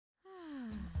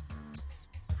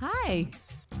Hi,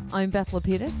 I'm Beth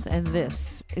Lapidus, and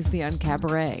this is the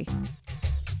Un-Cabaret.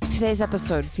 Today's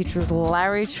episode features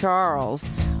Larry Charles.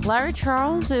 Larry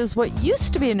Charles is what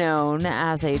used to be known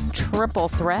as a triple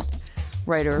threat: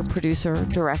 writer, producer,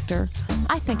 director.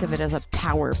 I think of it as a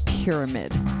power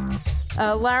pyramid.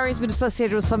 Larry's been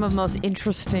associated with some of the most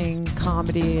interesting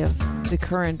comedy of the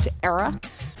current era: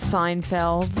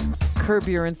 Seinfeld, Curb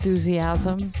Your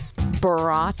Enthusiasm,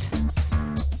 Borat.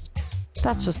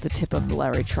 That's just the tip of the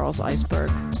Larry Charles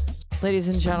iceberg. Ladies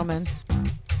and gentlemen,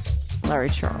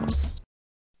 Larry Charles.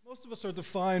 Most of us are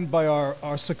defined by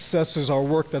our successes, our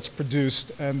work that's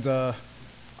produced, and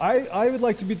I would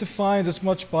like to be defined as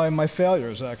much by my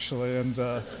failures, actually. And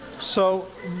so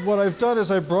what I've done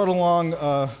is I brought along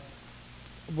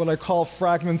what I call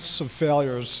fragments of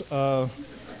failures.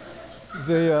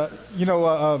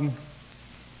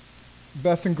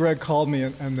 Beth and Greg called me,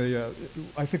 and they,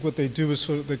 I think what they do is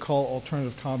they call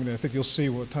alternative comedy. I think you'll see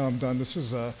what time I'm done. This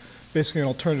is basically an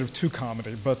alternative to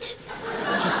comedy, but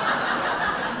just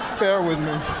bear with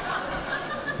me.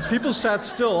 People sat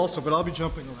still also, but I'll be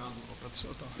jumping around a little bit. So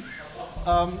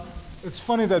it's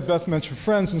funny that Beth mentioned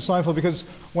Friends and Seinfeld, because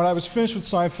when I was finished with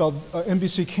Seinfeld,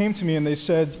 NBC came to me and they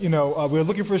said, we're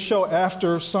looking for a show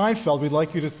after Seinfeld. We'd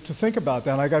like you to think about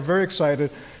that. And I got very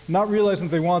excited, not realizing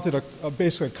that they wanted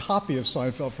basically a copy of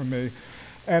Seinfeld from me.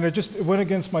 And it went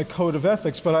against my code of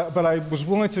ethics, but I was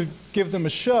willing to give them a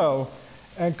show,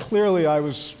 and clearly I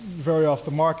was very off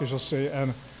the mark, as you'll see.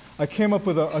 And I came up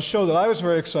with a show that I was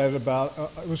very excited about.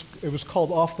 It was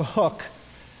called Off the Hook.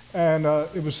 And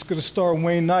it was going to star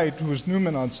Wayne Knight, who was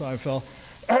Newman on Seinfeld,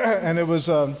 and it was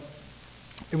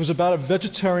about a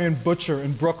vegetarian butcher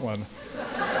in Brooklyn.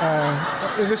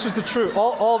 And this is the truth.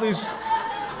 All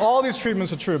these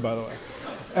treatments are true, by the way.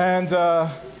 And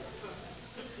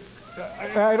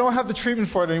I don't have the treatment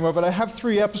for it anymore, but I have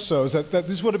 3 episodes. That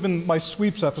this would have been my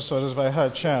sweeps episodes if I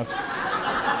had a chance.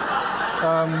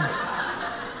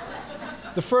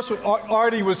 The first one,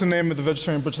 Artie was the name of the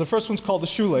vegetarian butcher. The first one's called The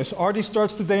Shoelace. Artie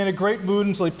starts the day in a great mood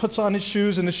until he puts on his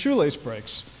shoes and his shoelace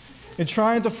breaks. In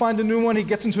trying to find a new one, he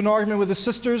gets into an argument with his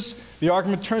sisters. The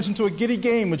argument turns into a giddy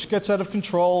game which gets out of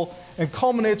control and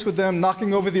culminates with them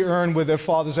knocking over the urn with their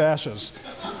father's ashes.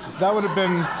 That would have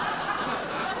been...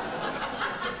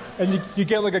 And you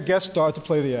get like a guest star to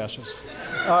play the ashes.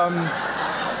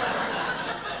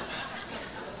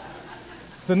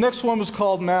 The next one was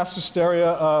called Mass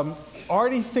Hysteria.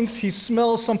 Artie thinks he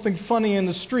smells something funny in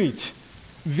the street.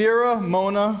 Vera,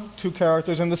 Mona, 2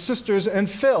 characters, and the sisters, and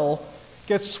Phil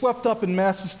get swept up in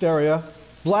mass hysteria,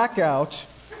 black out,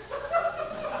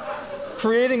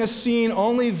 creating a scene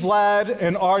only Vlad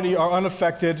and Artie are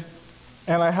unaffected,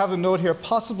 and I have the note here,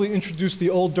 possibly introduce the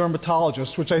old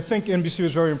dermatologist, which I think NBC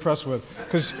was very impressed with,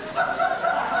 because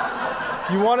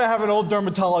you want to have an old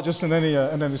dermatologist in any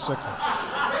sitcom.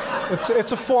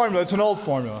 It's a formula. It's an old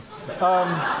formula.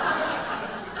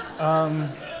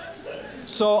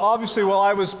 So obviously, while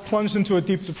I was plunged into a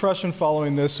deep depression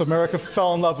following this, America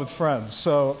fell in love with Friends.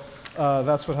 So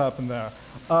that's what happened there.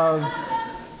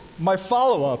 My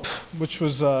follow-up, which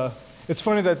was, it's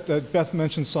funny that Beth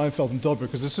mentioned Seinfeld and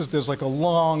Dilbert, because there's like a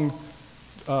long,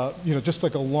 just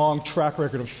like a long track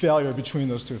record of failure between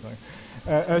those 2 things.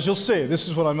 As you'll see, this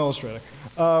is what I'm illustrating.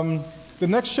 The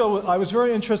next show, I was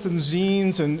very interested in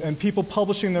zines and people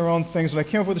publishing their own things, and I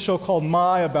came up with a show called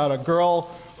My, about a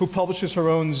girl who publishes her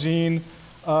own zine.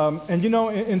 And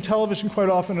in television quite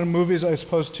often, in movies I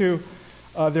suppose too,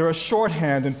 there are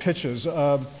shorthand in pitches.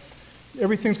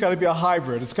 Everything's got to be a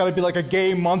hybrid. It's got to be like a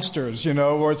Gay Munsters,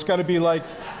 or it's got to be like,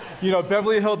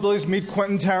 Beverly Hillbillies meet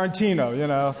Quentin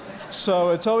Tarantino, So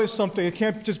it's always something. It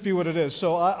can't just be what it is.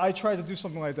 So I tried to do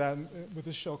something like that with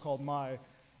this show called My,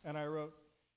 and I wrote...